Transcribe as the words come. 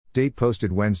Date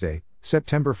posted Wednesday,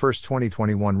 September 1,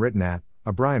 2021. Written at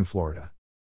O'Brien, Florida.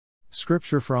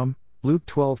 Scripture from Luke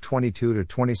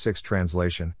 12:22-26.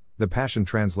 Translation, The Passion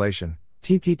Translation,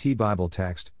 TPT Bible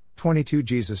Text, 22.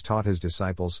 Jesus taught his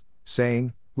disciples,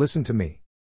 saying, "Listen to me.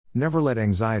 Never let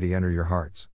anxiety enter your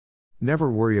hearts. Never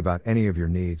worry about any of your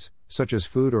needs, such as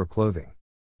food or clothing.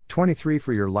 23.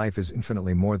 For your life is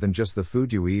infinitely more than just the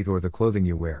food you eat or the clothing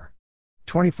you wear.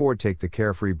 24. Take the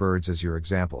carefree birds as your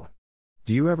example.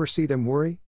 Do you ever see them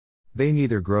worry? They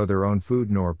neither grow their own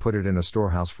food nor put it in a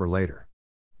storehouse for later.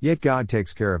 Yet God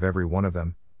takes care of every one of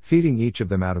them, feeding each of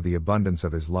them out of the abundance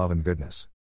of his love and goodness.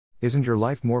 Isn't your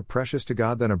life more precious to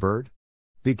God than a bird?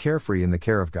 Be carefree in the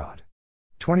care of God."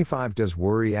 25. Does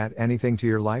worry add anything to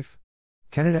your life?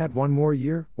 Can it add one more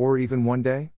year, or even one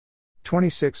day?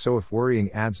 26. So if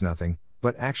worrying adds nothing,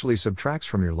 but actually subtracts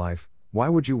from your life, why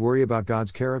would you worry about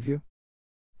God's care of you?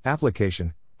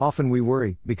 Application: often we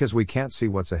worry because we can't see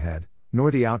what's ahead,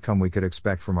 nor the outcome we could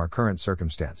expect from our current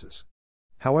circumstances.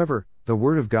 However, the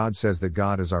Word of God says that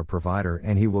God is our provider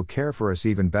and He will care for us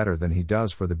even better than He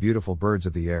does for the beautiful birds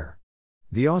of the air.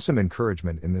 The awesome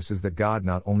encouragement in this is that God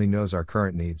not only knows our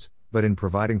current needs, but in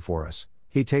providing for us,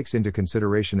 He takes into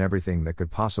consideration everything that could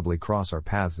possibly cross our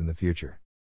paths in the future.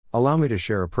 Allow me to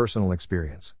share a personal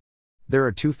experience. There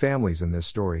are two families in this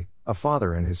story, a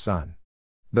father and his son.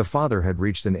 The father had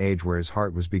reached an age where his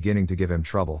heart was beginning to give him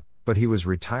trouble, but he was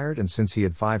retired, and since he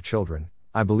had 5 children,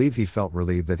 I believe he felt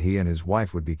relieved that he and his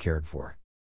wife would be cared for.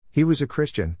 He was a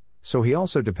Christian, so he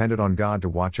also depended on God to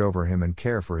watch over him and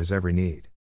care for his every need.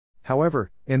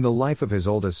 However, in the life of his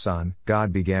oldest son,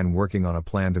 God began working on a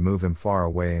plan to move him far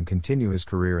away and continue his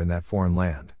career in that foreign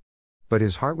land. But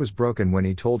his heart was broken when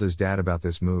he told his dad about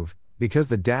this move, because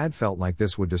the dad felt like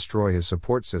this would destroy his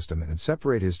support system and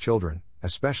separate his children,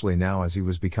 especially now as he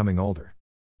was becoming older.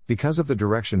 Because of the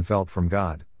direction felt from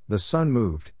God, the son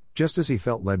moved, just as he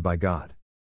felt led by God.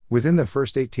 Within the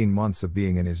first 18 months of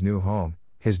being in his new home,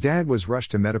 his dad was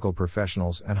rushed to medical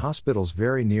professionals and hospitals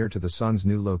very near to the son's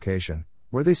new location,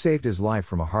 where they saved his life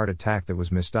from a heart attack that was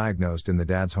misdiagnosed in the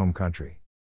dad's home country.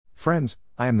 Friends,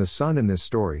 I am the son in this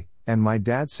story, and my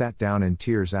dad sat down in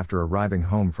tears after arriving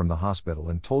home from the hospital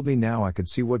and told me now I could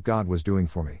see what God was doing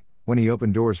for me, when He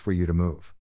opened doors for you to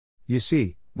move. You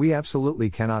see, we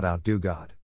absolutely cannot outdo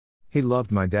God. He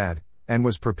loved my dad, and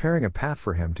was preparing a path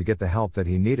for him to get the help that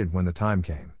he needed when the time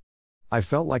came. I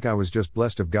felt like I was just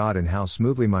blessed of God in how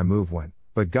smoothly my move went,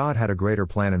 but God had a greater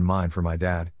plan in mind for my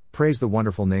dad. Praise the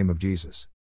wonderful name of Jesus.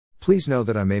 Please know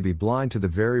that I may be blind to the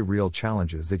very real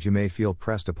challenges that you may feel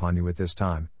pressed upon you at this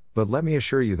time, but let me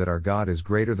assure you that our God is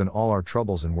greater than all our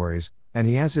troubles and worries, and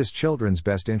He has His children's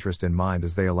best interest in mind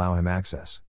as they allow Him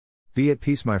access. Be at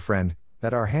peace, my friend,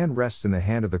 that our hand rests in the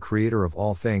hand of the Creator of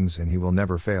all things and He will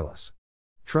never fail us.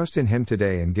 Trust in Him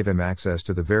today and give Him access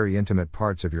to the very intimate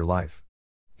parts of your life.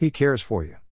 He cares for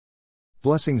you.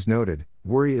 Blessings noted: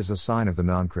 worry is a sign of the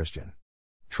non-Christian.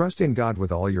 Trust in God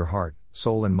with all your heart,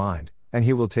 soul and mind, and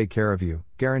He will take care of you,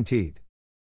 guaranteed.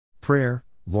 Prayer: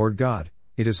 Lord God,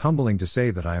 it is humbling to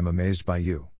say that I am amazed by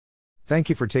you. Thank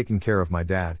you for taking care of my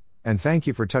dad, and thank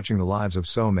you for touching the lives of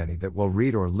so many that will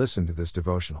read or listen to this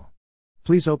devotional.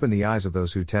 Please open the eyes of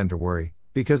those who tend to worry,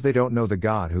 because they don't know the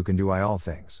God who can do all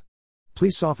things.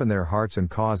 Please soften their hearts and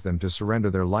cause them to surrender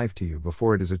their life to you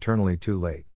before it is eternally too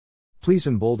late. Please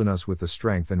embolden us with the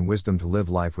strength and wisdom to live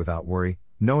life without worry,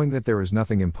 knowing that there is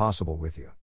nothing impossible with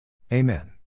you.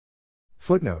 Amen.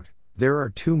 Footnote: there are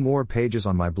 2 more pages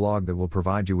on my blog that will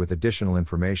provide you with additional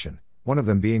information, one of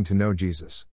them being to know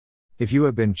Jesus. If you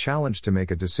have been challenged to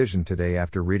make a decision today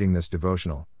after reading this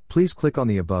devotional, please click on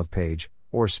the above page,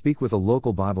 or speak with a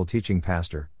local Bible teaching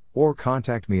pastor, or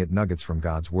contact me at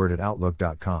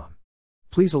nuggetsfromgodsword@outlook.com.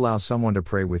 Please allow someone to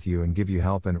pray with you and give you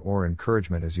help and/or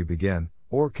encouragement as you begin,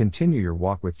 or continue your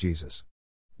walk with Jesus.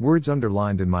 Words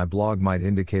underlined in my blog might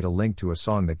indicate a link to a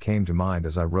song that came to mind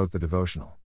as I wrote the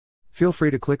devotional. Feel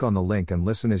free to click on the link and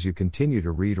listen as you continue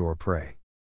to read or pray.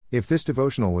 If this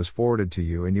devotional was forwarded to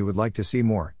you and you would like to see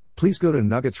more, please go to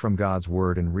Nuggets from God's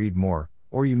Word and read more,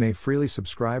 or you may freely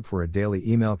subscribe for a daily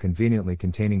email conveniently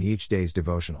containing each day's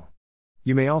devotional.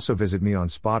 You may also visit me on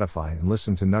Spotify and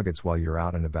listen to Nuggets while you're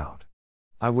out and about.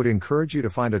 I would encourage you to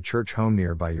find a church home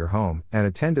nearby your home and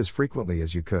attend as frequently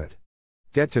as you could.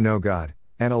 Get to know God,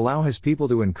 and allow His people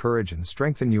to encourage and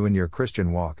strengthen you in your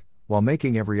Christian walk, while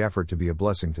making every effort to be a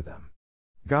blessing to them.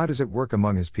 God is at work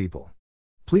among His people.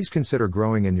 Please consider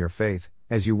growing in your faith,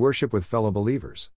 as you worship with fellow believers.